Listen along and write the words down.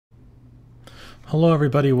Hello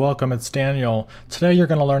everybody, welcome, it's Daniel. Today you're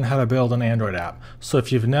going to learn how to build an Android app. So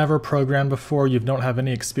if you've never programmed before, you don't have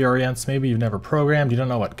any experience, maybe you've never programmed, you don't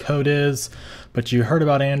know what code is, but you heard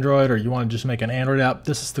about Android or you want to just make an Android app,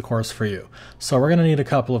 this is the course for you. So we're going to need a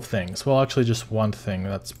couple of things. Well, actually just one thing.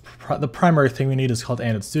 That's the primary thing we need is called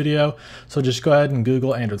Android Studio. So just go ahead and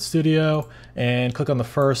Google Android Studio and click on the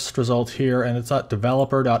first result here, and it's at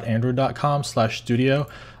developer.android.com/studio.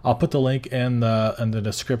 I'll put the link in the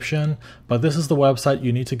description, but this is the website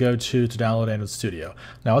you need to go to download Android Studio.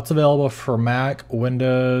 Now it's available for Mac,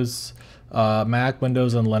 Windows, and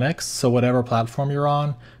Linux, so whatever platform you're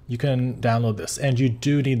on, you can download this. And you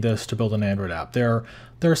do need this to build an Android app. There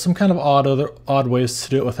are some kind of odd ways to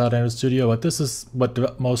do it without Android Studio, but this is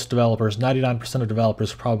what most developers, 99% of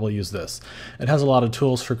developers probably use this. It has a lot of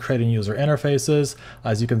tools for creating user interfaces.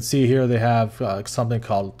 As you can see here, they have something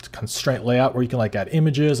called ConstraintLayout where you can add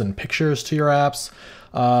images and pictures to your apps.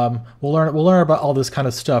 We'll learn about all this kind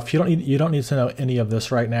of stuff. You don't need to know any of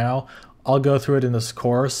this right now. I'll go through it in this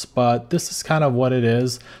course, but this is kind of what it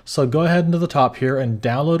is. So go ahead into the top here and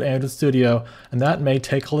download Android Studio, and that may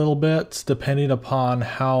take a little bit depending upon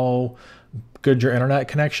how good your internet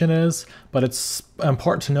connection is, but it's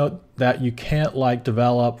important to note that you can't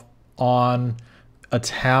develop on a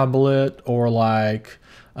tablet or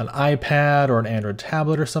an iPad or an Android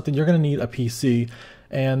tablet or something. You're going to need a PC,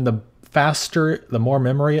 and the more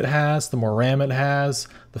memory it has, the more RAM it has,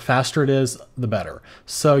 the faster it is, the better.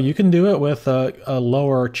 So you can do it with a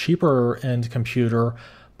lower, cheaper end computer,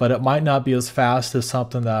 but it might not be as fast as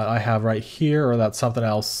something that I have right here, or that's something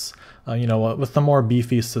else, with the more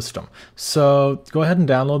beefy system. So go ahead and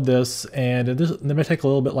download this, and it may take a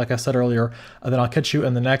little bit, like I said earlier, and then I'll catch you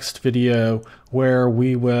in the next video where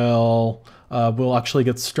we'll actually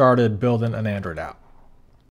get started building an Android app.